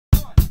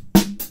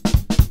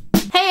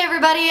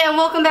everybody, and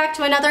welcome back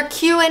to another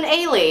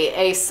Q&A-ly,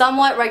 a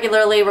somewhat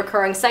regularly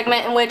recurring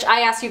segment in which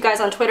I ask you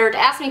guys on Twitter to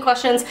ask me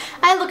questions,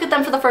 I look at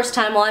them for the first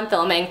time while I'm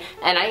filming,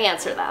 and I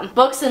answer them.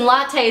 Books and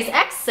Lattes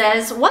X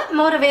says, what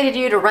motivated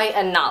you to write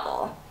a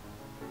novel?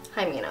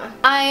 Hi Mina.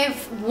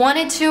 I've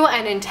wanted to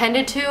and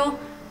intended to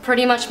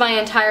pretty much my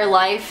entire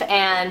life,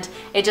 and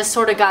it just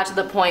sort of got to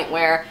the point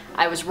where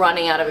I was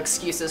running out of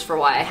excuses for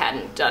why I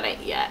hadn't done it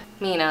yet.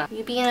 Mina,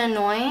 you being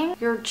annoying?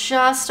 You're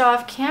just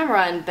off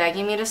camera and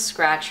begging me to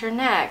scratch your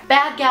neck.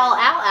 Bad Gal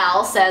Owl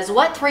Owl says,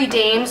 what 3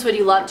 dames would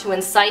you love to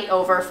incite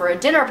over for a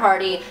dinner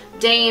party?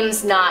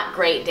 Dames, not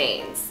Great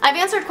Danes. I've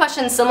answered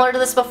questions similar to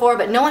this before,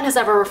 but no one has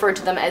ever referred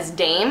to them as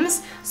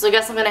dames, so I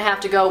guess I'm gonna have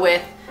to go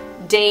with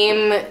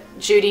Dame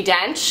Judi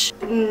Dench,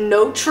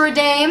 Notre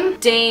Dame,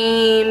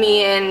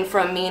 Damien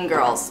from Mean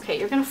Girls. Okay,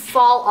 you're gonna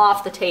fall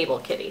off the table,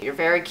 kitty. You're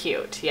very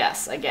cute.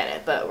 Yes, I get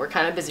it, but we're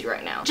kind of busy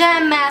right now.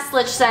 Jem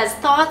Maslich says,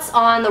 thoughts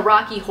on the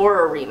Rocky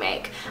Horror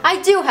remake?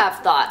 I do have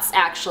thoughts,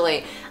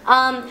 actually.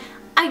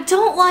 I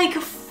don't like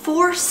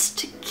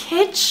forced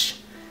kitsch.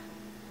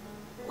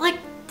 Like,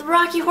 the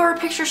Rocky Horror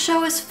Picture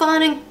Show is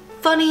fun and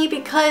funny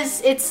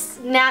because it's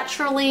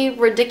naturally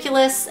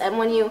ridiculous, and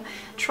when you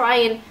try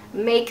and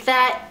make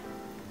that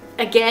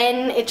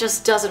again, it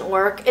just doesn't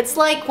work. It's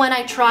like when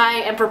I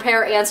try and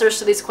prepare answers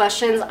to these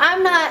questions,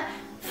 I'm not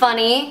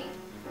funny.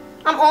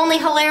 I'm only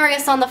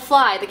hilarious on the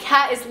fly. The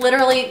cat is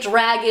literally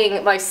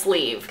dragging my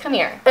sleeve. Come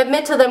here.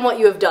 Admit to them what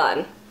you have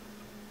done.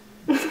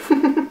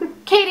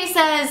 Katie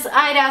says,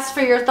 I'd ask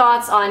for your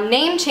thoughts on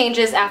name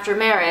changes after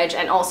marriage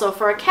and also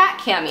for a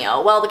cat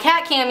cameo. Well, the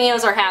cat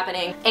cameos are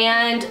happening,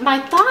 and my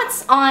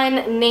thoughts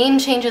on name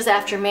changes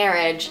after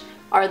marriage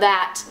are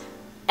that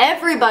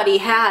everybody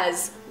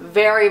has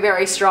very,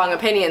 very strong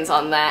opinions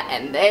on that,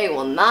 and they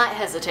will not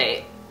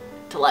hesitate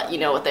to let you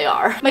know what they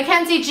are.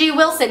 Mackenzie G.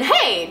 Wilson,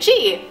 hey,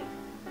 G!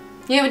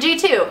 You have a G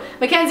too.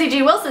 Mackenzie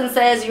G. Wilson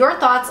says, your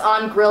thoughts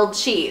on grilled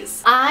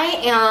cheese.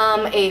 I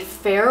am a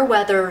fair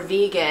weather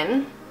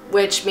vegan,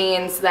 which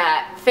means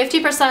that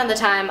 50% of the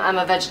time I'm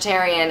a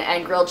vegetarian,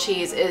 and grilled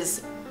cheese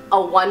is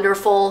a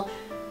wonderful,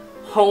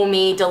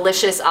 homey,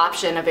 delicious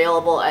option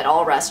available at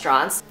all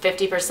restaurants.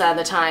 50% of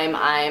the time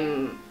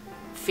I'm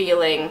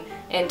feeling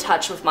in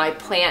touch with my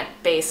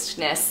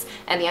plant-basedness,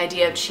 and the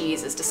idea of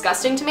cheese is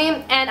disgusting to me,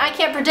 and I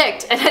can't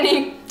predict at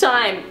any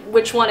time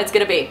which one it's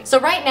gonna be. So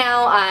right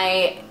now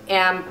I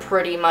am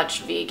pretty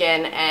much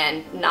vegan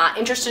and not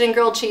interested in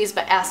grilled cheese,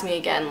 but ask me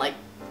again like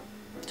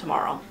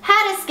tomorrow.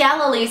 Haddis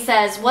Galilee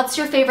says, what's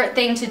your favorite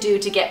thing to do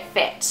to get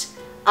fit?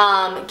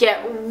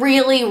 Get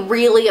really,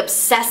 really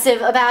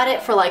obsessive about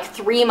it for like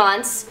 3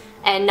 months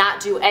and not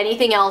do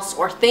anything else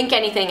or think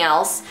anything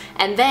else,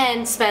 and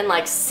then spend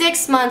like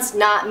 6 months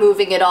not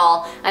moving at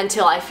all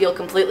until I feel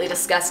completely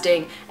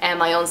disgusting and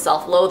my own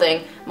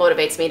self-loathing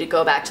motivates me to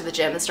go back to the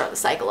gym and start the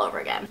cycle over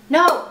again.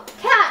 No!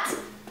 Cat!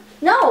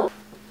 No!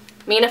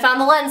 Mina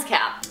found the lens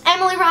cap.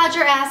 Emily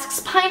Roger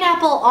asks,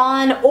 pineapple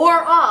on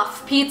or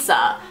off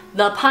pizza?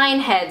 The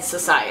Pinehead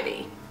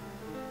Society.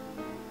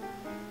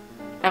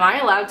 Am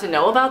I allowed to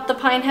know about the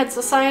Pinehead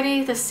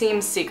Society? This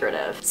seems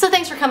secretive. So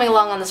thanks for coming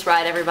along on this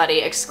ride, everybody,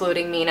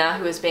 excluding Mina,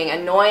 who is being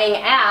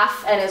annoying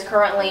AF and is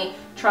currently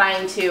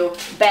trying to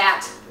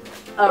bat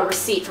a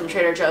receipt from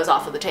Trader Joe's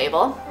off of the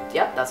table.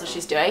 Yep, that's what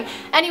she's doing.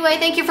 Anyway,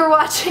 thank you for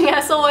watching.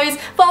 As always,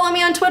 follow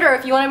me on Twitter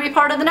if you want to be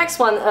part of the next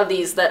one of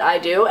these that I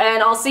do,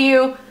 and I'll see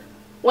you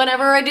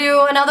whenever I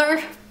do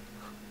another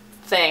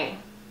thing.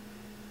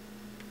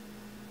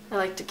 I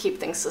like to keep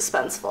things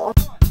suspenseful.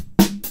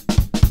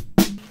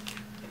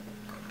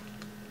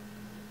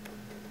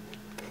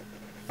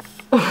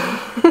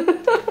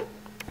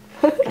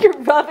 You're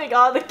rubbing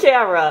on the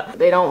camera.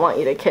 They don't want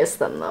you to kiss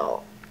them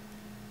though.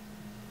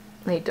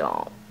 They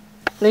don't.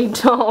 They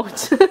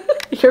don't.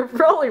 You're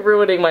probably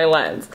ruining my lens.